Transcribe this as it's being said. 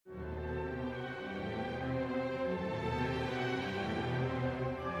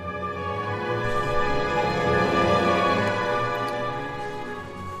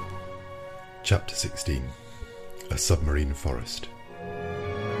Chapter 16. A Submarine Forest.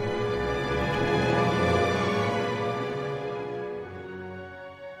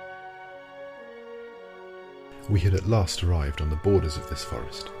 We had at last arrived on the borders of this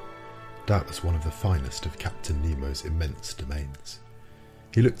forest, doubtless one of the finest of Captain Nemo's immense domains.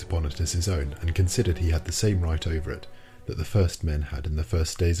 He looked upon it as his own, and considered he had the same right over it that the first men had in the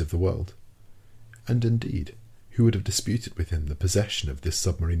first days of the world. And indeed, who would have disputed with him the possession of this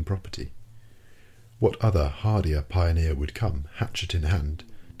submarine property? What other hardier pioneer would come, hatchet in hand,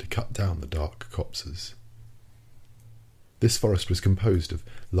 to cut down the dark copses? This forest was composed of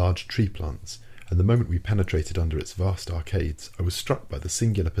large tree plants, and the moment we penetrated under its vast arcades, I was struck by the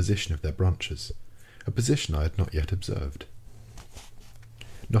singular position of their branches, a position I had not yet observed.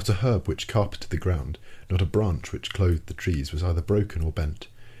 Not a herb which carpeted the ground, not a branch which clothed the trees was either broken or bent,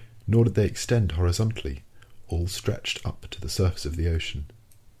 nor did they extend horizontally, all stretched up to the surface of the ocean.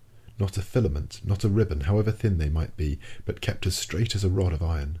 Not a filament, not a ribbon, however thin they might be, but kept as straight as a rod of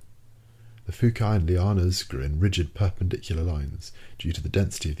iron. The fuci and lianas grew in rigid perpendicular lines, due to the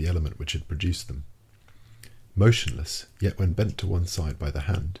density of the element which had produced them. Motionless, yet when bent to one side by the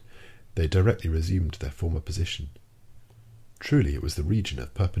hand, they directly resumed their former position. Truly it was the region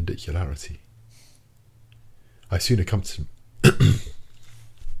of perpendicularity. I soon accustomed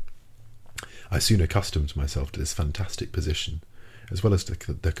myself to this fantastic position, as well as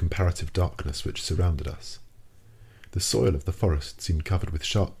to the comparative darkness which surrounded us. The soil of the forest seemed covered with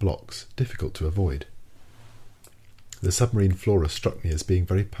sharp blocks, difficult to avoid. The submarine flora struck me as being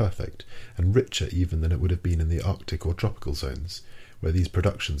very perfect, and richer even than it would have been in the Arctic or tropical zones, where these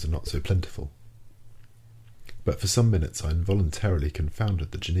productions are not so plentiful. But for some minutes I involuntarily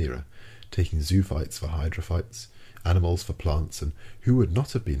confounded the genera, taking zoophytes for hydrophytes, animals for plants, and who would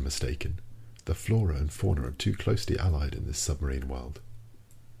not have been mistaken? The flora and fauna are too closely allied in this submarine world.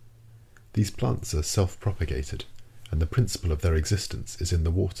 These plants are self-propagated, and the principle of their existence is in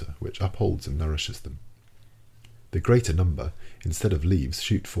the water which upholds and nourishes them. The greater number, instead of leaves,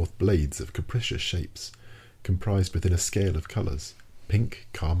 shoot forth blades of capricious shapes, comprised within a scale of colours, pink,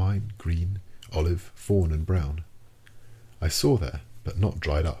 carmine, green, olive, fawn, and brown. I saw there, but not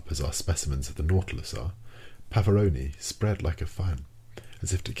dried up as our specimens of the Nautilus are, Pavaroni spread like a fan,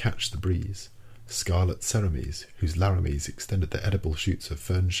 as if to catch the breeze, scarlet cerames, whose larames extended their edible shoots of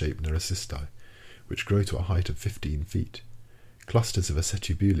fern-shaped Nericistae, which grow to a height of 15 feet, clusters of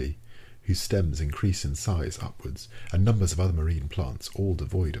acetubuli, whose stems increase in size upwards, and numbers of other marine plants, all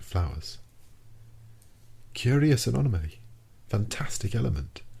devoid of flowers. Curious anomaly, fantastic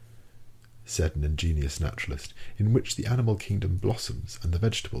element, said an ingenious naturalist, in which the animal kingdom blossoms and the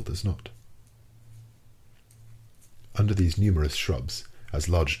vegetable does not. Under these numerous shrubs, as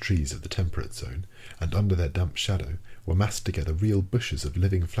large trees of the temperate zone, and under their damp shadow, were massed together real bushes of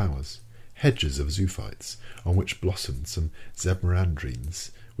living flowers, hedges of zoophytes, on which blossomed some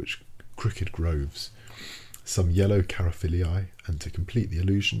zebmerandrines, which crooked groves, some yellow caraphylliae, and to complete the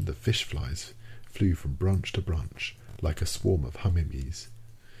illusion the fish-flies flew from branch to branch, like a swarm of humming-bees,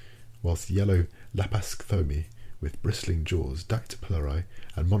 whilst yellow lapaschthomi, with bristling jaws, dactypilari,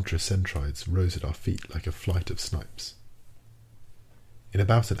 and montrocentrides rose at our feet like a flight of snipes. In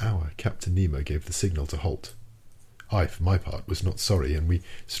about an hour Captain Nemo gave the signal to halt. I, for my part, was not sorry, and we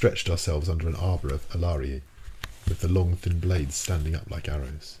stretched ourselves under an arbour of alarii, with the long thin blades standing up like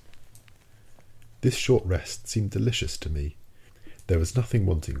arrows. This short rest seemed delicious to me. There was nothing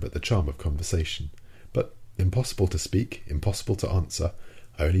wanting but the charm of conversation, but impossible to speak, impossible to answer.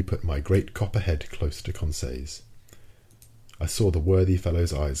 I only put my great copper head close to Conseil's. I saw the worthy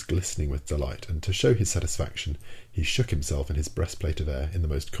fellow's eyes glistening with delight, and to show his satisfaction, he shook himself in his breastplate of air in the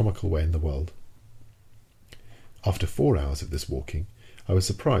most comical way in the world. After 4 hours of this walking, I was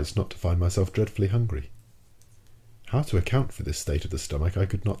surprised not to find myself dreadfully hungry. How to account for this state of the stomach I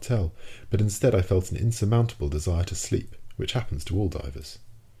could not tell, but instead I felt an insurmountable desire to sleep, which happens to all divers,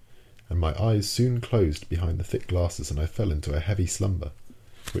 and my eyes soon closed behind the thick glasses, and I fell into a heavy slumber,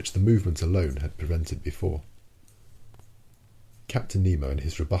 which the movement alone had prevented before. Captain Nemo and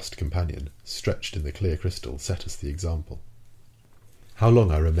his robust companion, stretched in the clear crystal, set us the example. How long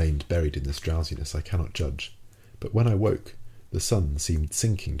I remained buried in this drowsiness I cannot judge, but when I woke, the sun seemed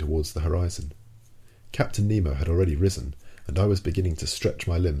sinking towards the horizon. Captain Nemo had already risen, and I was beginning to stretch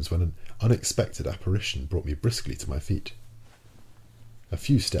my limbs when an unexpected apparition brought me briskly to my feet. A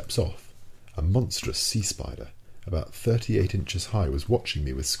few steps off, a monstrous sea-spider, about 38 inches high, was watching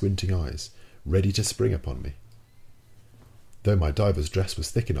me with squinting eyes, ready to spring upon me. Though my diver's dress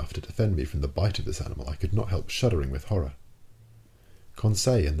was thick enough to defend me from the bite of this animal, I could not help shuddering with horror.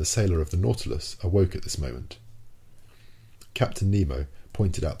 Conseil and the sailor of the Nautilus awoke at this moment. Captain Nemo,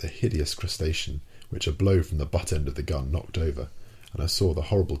 pointed out the hideous crustacean which a blow from the butt end of the gun knocked over, and I saw the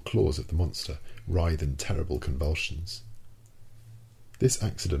horrible claws of the monster writhe in terrible convulsions. This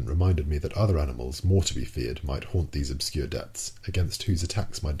accident reminded me that other animals, more to be feared, might haunt these obscure depths, against whose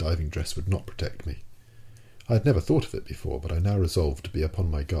attacks my diving dress would not protect me. I had never thought of it before, but I now resolved to be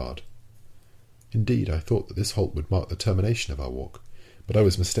upon my guard. Indeed, I thought that this halt would mark the termination of our walk, but I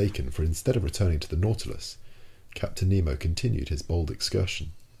was mistaken, for instead of returning to the Nautilus, Captain Nemo continued his bold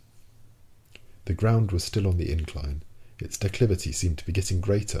excursion. The ground was still on the incline. Its declivity seemed to be getting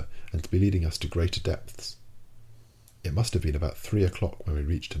greater and to be leading us to greater depths. It must have been about 3 o'clock when we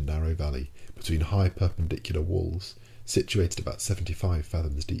reached a narrow valley between high perpendicular walls, situated about 75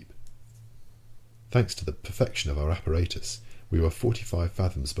 fathoms deep. Thanks to the perfection of our apparatus, we were 45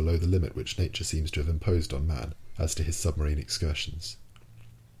 fathoms below the limit which nature seems to have imposed on man as to his submarine excursions.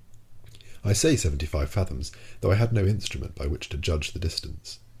 I say 75 fathoms, though I had no instrument by which to judge the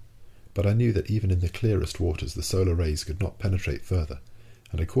distance. But I knew that even in the clearest waters the solar rays could not penetrate further,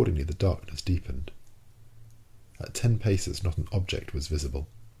 and accordingly the darkness deepened. At 10 paces not an object was visible.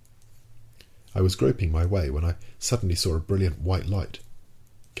 I was groping my way when I suddenly saw a brilliant white light.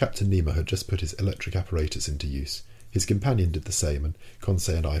 Captain Nemo had just put his electric apparatus into use. His companion did the same, and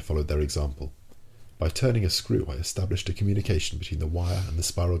Conseil and I followed their example. By turning a screw I established a communication between the wire and the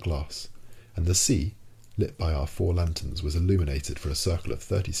spiral glass, and the sea, lit by our 4 lanterns, was illuminated for a circle of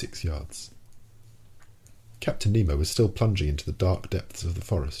 36 yards. Captain Nemo was still plunging into the dark depths of the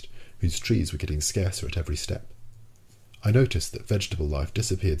forest, whose trees were getting scarcer at every step. I noticed that vegetable life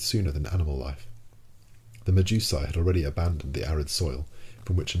disappeared sooner than animal life. The Medusae had already abandoned the arid soil,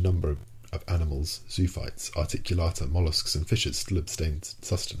 from which a number of animals, zoophytes, articulata, molluscs, and fishes still obtained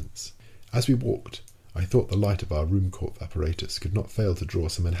sustenance. As we walked, I thought the light of our Ruhmkorff apparatus could not fail to draw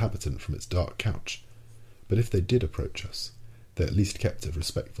some inhabitant from its dark couch, but if they did approach us, they at least kept a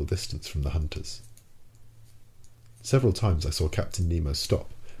respectful distance from the hunters. Several times I saw Captain Nemo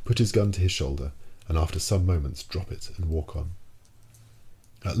stop, put his gun to his shoulder, and after some moments drop it and walk on.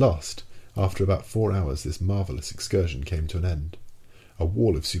 At last, after about 4 hours, this marvellous excursion came to an end. A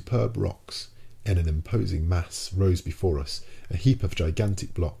wall of superb rocks, in an imposing mass, rose before us, a heap of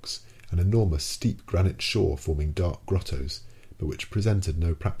gigantic blocks, an enormous steep granite shore forming dark grottos, but which presented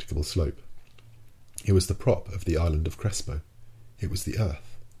no practicable slope. It was the prop of the island of Crespo. It was the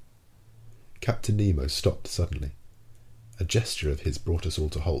earth. Captain Nemo stopped suddenly. A gesture of his brought us all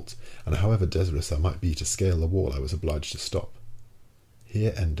to halt, and however desirous I might be to scale the wall, I was obliged to stop.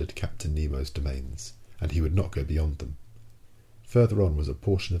 Here ended Captain Nemo's domains, and he would not go beyond them. Further on was a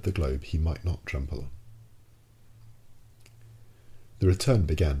portion of the globe he might not trample on. The return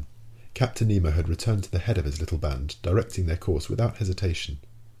began. Captain Nemo had returned to the head of his little band, directing their course without hesitation.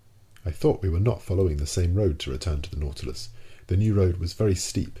 I thought we were not following the same road to return to the Nautilus. The new road was very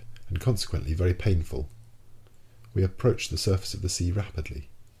steep, and consequently very painful. We approached the surface of the sea rapidly.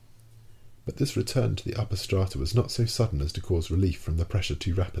 But this return to the upper strata was not so sudden as to cause relief from the pressure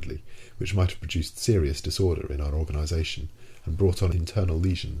too rapidly, which might have produced serious disorder in our organisation, and brought on internal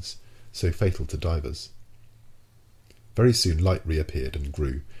lesions, so fatal to divers. Very soon light reappeared and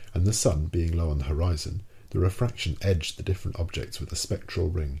grew, and the sun being low on the horizon, the refraction edged the different objects with a spectral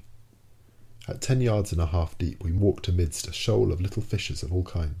ring. At 10 yards and a half deep we walked amidst a shoal of little fishes of all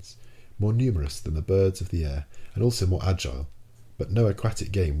kinds, more numerous than the birds of the air, and also more agile, but no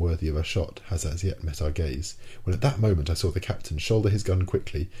aquatic game worthy of a shot has as yet met our gaze, when at that moment I saw the captain shoulder his gun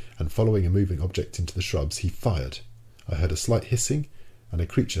quickly, and following a moving object into the shrubs, he fired. I heard a slight hissing, and a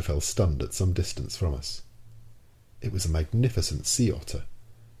creature fell stunned at some distance from us. It was a magnificent sea otter,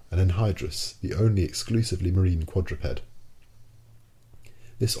 an anhydrus, the only exclusively marine quadruped.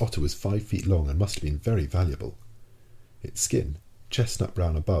 This otter was 5 feet long and must have been very valuable. Its skin, chestnut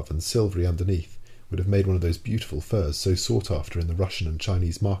brown above and silvery underneath, would have made one of those beautiful furs so sought after in the Russian and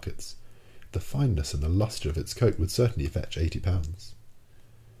Chinese markets. The fineness and the lustre of its coat would certainly fetch £80.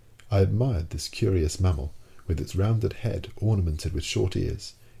 I admired this curious mammal, with its rounded head ornamented with short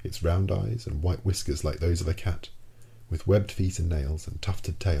ears, its round eyes and white whiskers like those of a cat, with webbed feet and nails and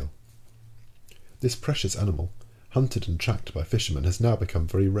tufted tail. This precious animal, hunted and tracked by fishermen, has now become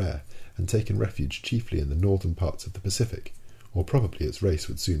very rare, and taken refuge chiefly in the northern parts of the Pacific, or probably its race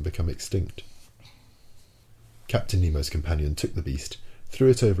would soon become extinct. Captain Nemo's companion took the beast, threw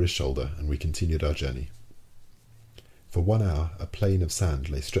it over his shoulder, and we continued our journey. For 1 hour a plain of sand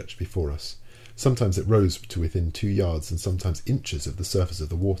lay stretched before us. Sometimes it rose to within 2 yards and sometimes inches of the surface of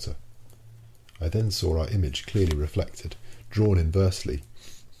the water. I then saw our image clearly reflected, drawn inversely,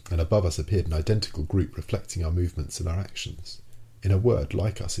 and above us appeared an identical group reflecting our movements and our actions. In a word,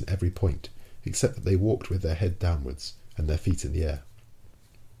 like us in every point, except that they walked with their head downwards and their feet in the air.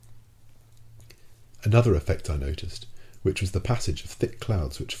 Another effect I noticed, which was the passage of thick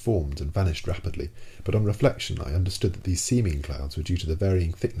clouds which formed and vanished rapidly, but on reflection I understood that these seeming clouds were due to the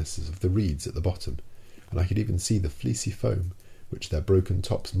varying thicknesses of the reeds at the bottom, and I could even see the fleecy foam which their broken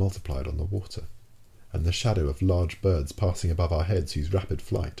tops multiplied on the water, and the shadow of large birds passing above our heads whose rapid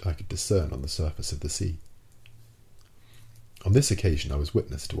flight I could discern on the surface of the sea. On this occasion I was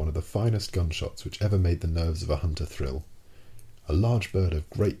witness to one of the finest gunshots which ever made the nerves of a hunter thrill. A large bird of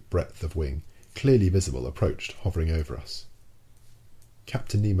great breadth of wing, clearly visible, approached, hovering over us.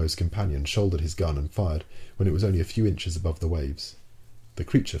 Captain Nemo's companion shouldered his gun and fired when it was only a few inches above the waves. The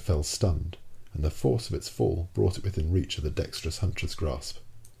creature fell stunned, and the force of its fall brought it within reach of the dexterous hunter's grasp.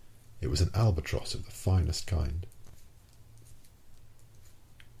 It was an albatross of the finest kind.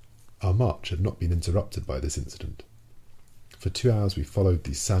 Our march had not been interrupted by this incident. For 2 hours we followed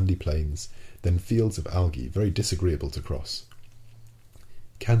these sandy plains, then fields of algae very disagreeable to cross.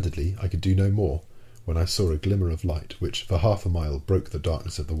 Candidly, I could do no more when I saw a glimmer of light which, for half a mile, broke the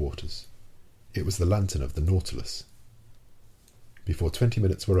darkness of the waters. It was the lantern of the Nautilus. Before 20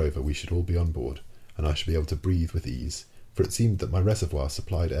 minutes were over we should all be on board, and I should be able to breathe with ease, for it seemed that my reservoir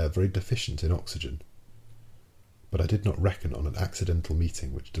supplied air very deficient in oxygen. But I did not reckon on an accidental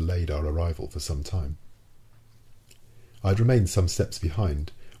meeting which delayed our arrival for some time. I had remained some steps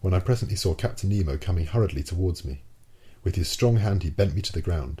behind, when I presently saw Captain Nemo coming hurriedly towards me. With his strong hand he bent me to the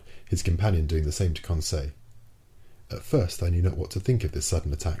ground, his companion doing the same to Conseil. At first I knew not what to think of this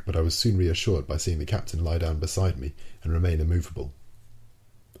sudden attack, but I was soon reassured by seeing the captain lie down beside me and remain immovable.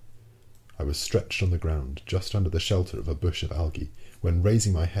 I was stretched on the ground, just under the shelter of a bush of algae, when,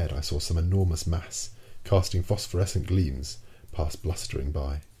 raising my head, I saw some enormous mass, casting phosphorescent gleams, pass blustering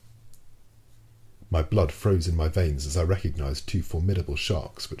by. My blood froze in my veins as I recognized 2 formidable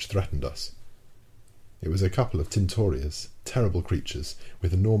sharks which threatened us. It was a couple of Tintorias, terrible creatures,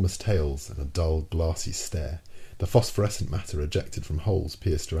 with enormous tails and a dull, glassy stare, the phosphorescent matter ejected from holes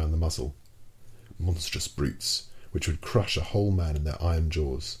pierced around the muzzle. Monstrous brutes, which would crush a whole man in their iron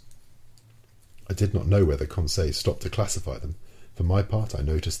jaws. I did not know whether Conseil stopped to classify them. For my part, I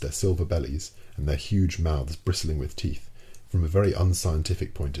noticed their silver bellies, and their huge mouths bristling with teeth, from a very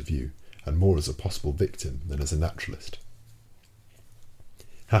unscientific point of view, and more as a possible victim than as a naturalist.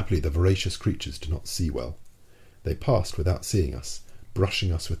 Happily the voracious creatures did not see well. They passed without seeing us,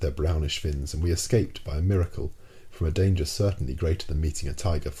 brushing us with their brownish fins, and we escaped, by a miracle, from a danger certainly greater than meeting a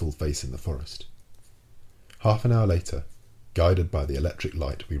tiger full face in the forest. Half an hour later, guided by the electric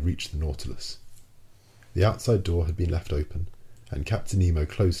light, we reached the Nautilus. The outside door had been left open, and Captain Nemo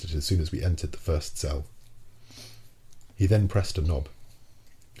closed it as soon as we entered the first cell. He then pressed a knob.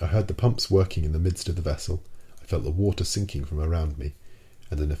 I heard the pumps working in the midst of the vessel, I felt the water sinking from around me,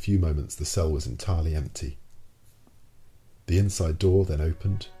 and in a few moments the cell was entirely empty. The inside door then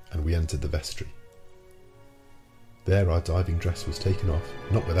opened, and we entered the vestry. There our diving dress was taken off,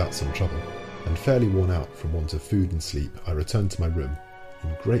 not without some trouble, and fairly worn out from want of food and sleep, I returned to my room,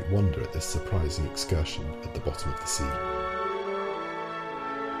 in great wonder at this surprising excursion at the bottom of the sea.